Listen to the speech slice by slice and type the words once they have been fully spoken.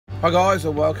Hi guys,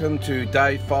 and welcome to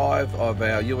day 5 of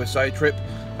our USA trip.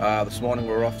 This morning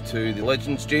we're off to the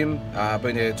Legends Gym.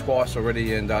 Been there twice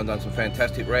already and done some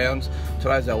fantastic rounds.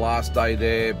 Today's our last day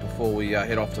there before we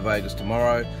head off to Vegas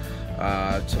tomorrow.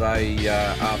 Today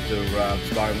after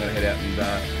sparring, I'm going to head out and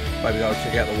maybe go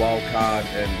check out the wild card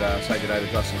and say good day to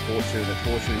Justin Fortune at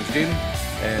Fortune's Gym,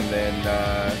 and then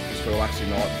just a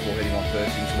relaxing night before heading off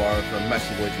first thing tomorrow for a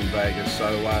massive week in Vegas.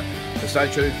 So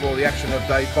stay tuned for the action of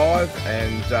day 5,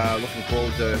 and looking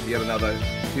forward to yet another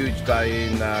huge day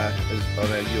on our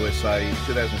USA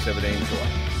 2017 tour.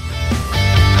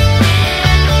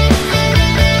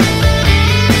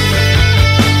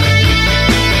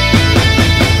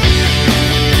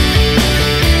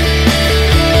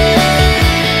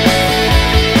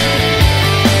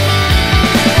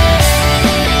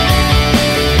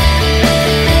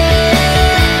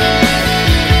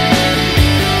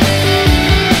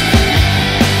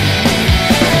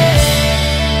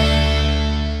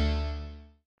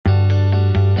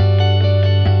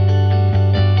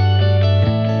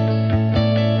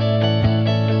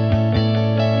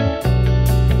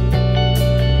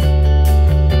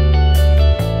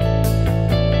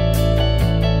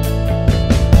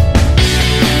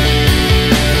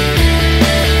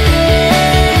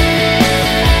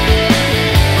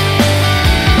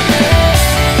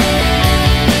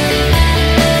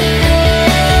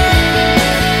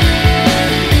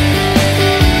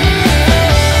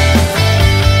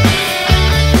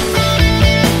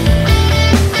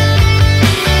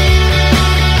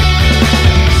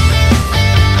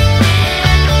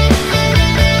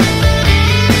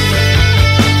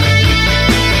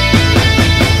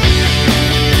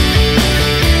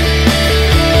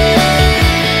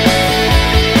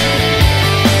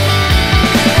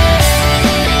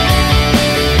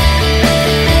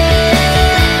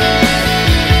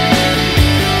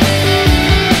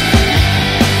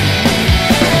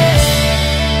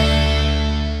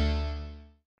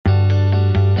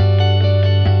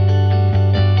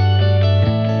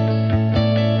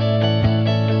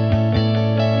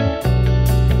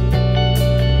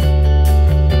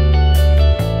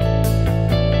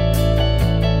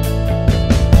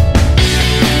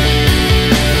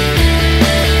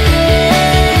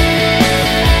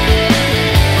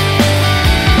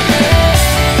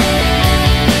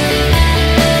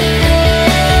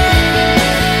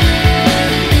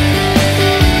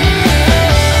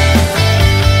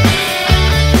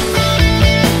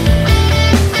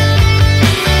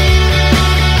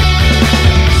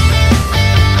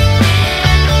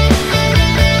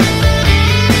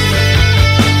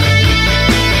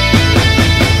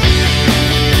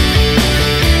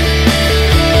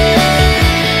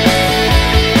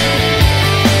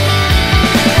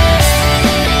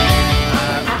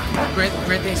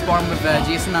 Sparring with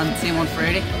Jason and same on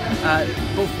Friday.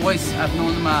 Both boys, I've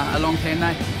known them a long time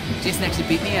now. Jason actually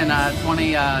beat me in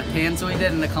 2010, so he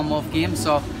did in the come-off game.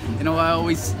 So you know, I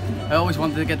always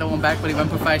wanted to get that one back, but he went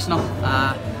professional.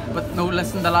 But no,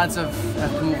 listen, the lads have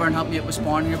come over and helped me out with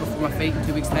sparring here before my fight in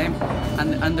 2 weeks' time,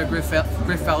 and they're great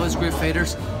fellas, great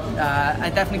fighters.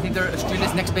 I definitely think they're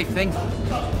Australia's next big thing.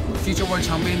 Future world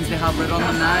champions, they have right on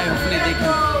them now. Hopefully they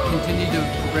can continue to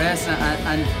progress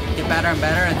and get better and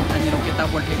better, and you know, get that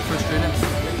world title for Australia.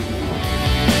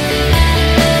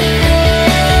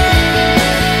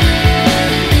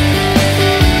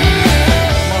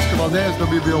 Oscar Valdez,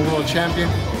 WBO world champion,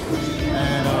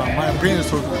 and my opinion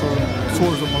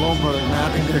towards the Malone brothers, man, I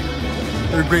think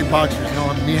they're great boxers. You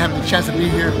know, me having the chance to be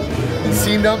here and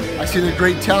seeing them, I see they're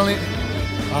great talent.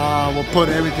 We'll put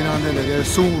everything on them that they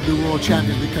soon will be world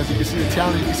champions, because you can see the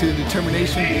talent, you can see the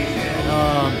determination.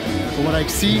 For what I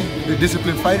see, they're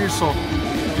disciplined fighters, so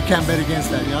you can't bet against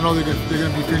that. I know they're going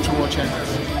to be future world champions.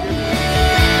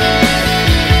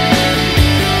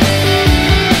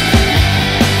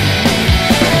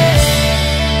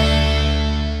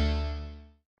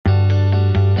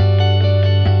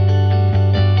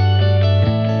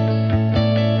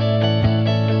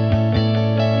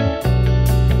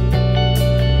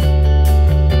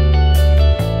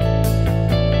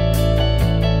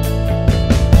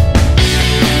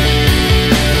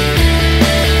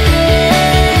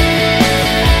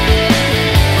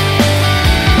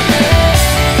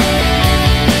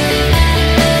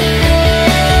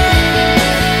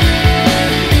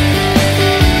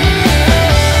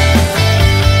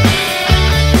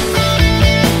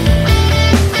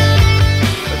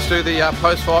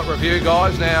 Post-fight review,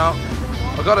 guys. Now,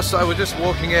 I've got to say, we're just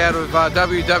walking out of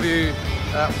WW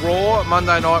Raw,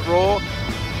 Monday Night Raw.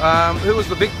 Who was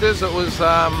the victors? It was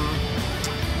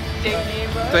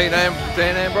Dean Ambrose,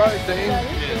 Dean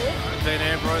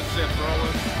Ambrose, Seth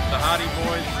Rollins, the Hardy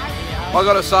Boys, I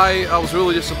got to say, I was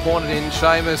really disappointed in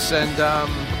Seamus and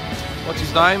what's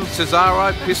his name,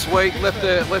 Cesaro. Piss weak, left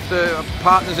the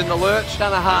partners in the lurch.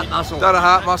 Done a heart muscle. Done a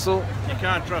heart muscle. You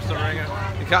can't trust a ringer.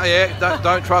 You can't, yeah,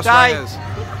 don't trust Dave. ringers.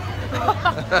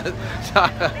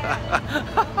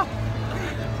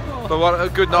 But what a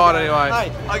good night anyway.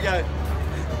 Hey, okay.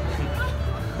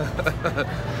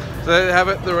 So there you have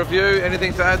it, the review.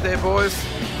 Anything to add there, boys?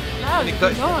 No, it's a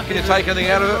good night. Can you take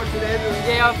anything out of it?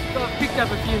 Yeah, I've picked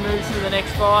up a few moves for the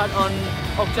next fight on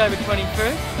October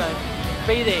 21st, so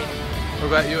be there. What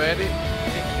about you, Andy?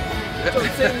 John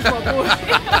Cena's my boy.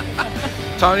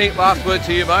 Tony, last word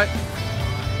to you, mate.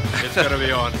 It's got to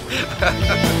be on.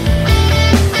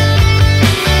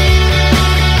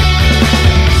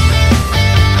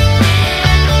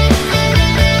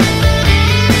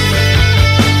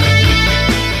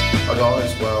 Hi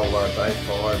guys, well day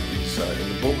 5 is in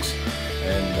the books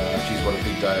and geez, what a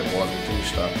big day it was. We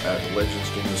finished up at the Legends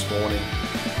Gym this morning.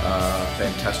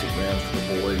 Fantastic rounds for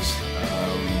the boys.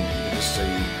 You can just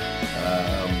see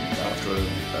after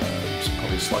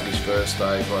probably a sluggish first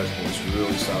day, both boys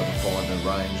really started to find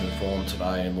their range and form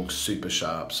today and look super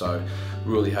sharp. So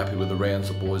really happy with the rounds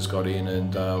the boys got in,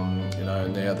 and you know,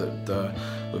 now that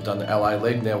we've done the LA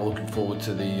leg, now we're looking forward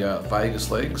to the Vegas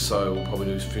leg. So we'll probably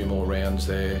do a few more rounds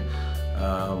there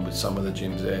with some of the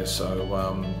gyms there. So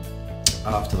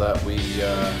after that, we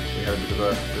had a bit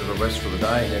of a rest for the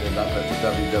day and ended up at the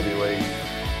WWE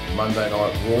Monday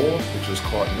Night Raw, which was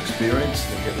quite an experience. I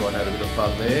think everyone had a bit of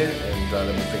fun there, and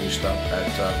then we finished up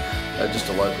at just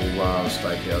a local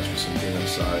steakhouse for some dinner.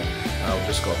 So we've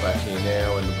just got back here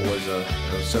now, and the boys are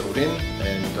settled in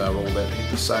and we're all about to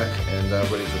hit the sack and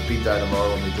ready for a big day tomorrow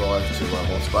when we drive to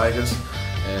Las Vegas.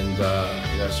 And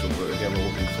you know, so again, we're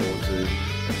looking forward to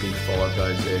a big 5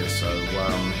 days there. So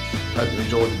hope you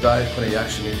enjoyed the day, plenty of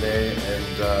action in there,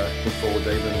 and look forward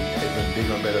to even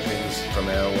bigger and better things from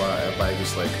our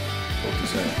Vegas leg. Talk to you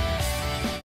soon.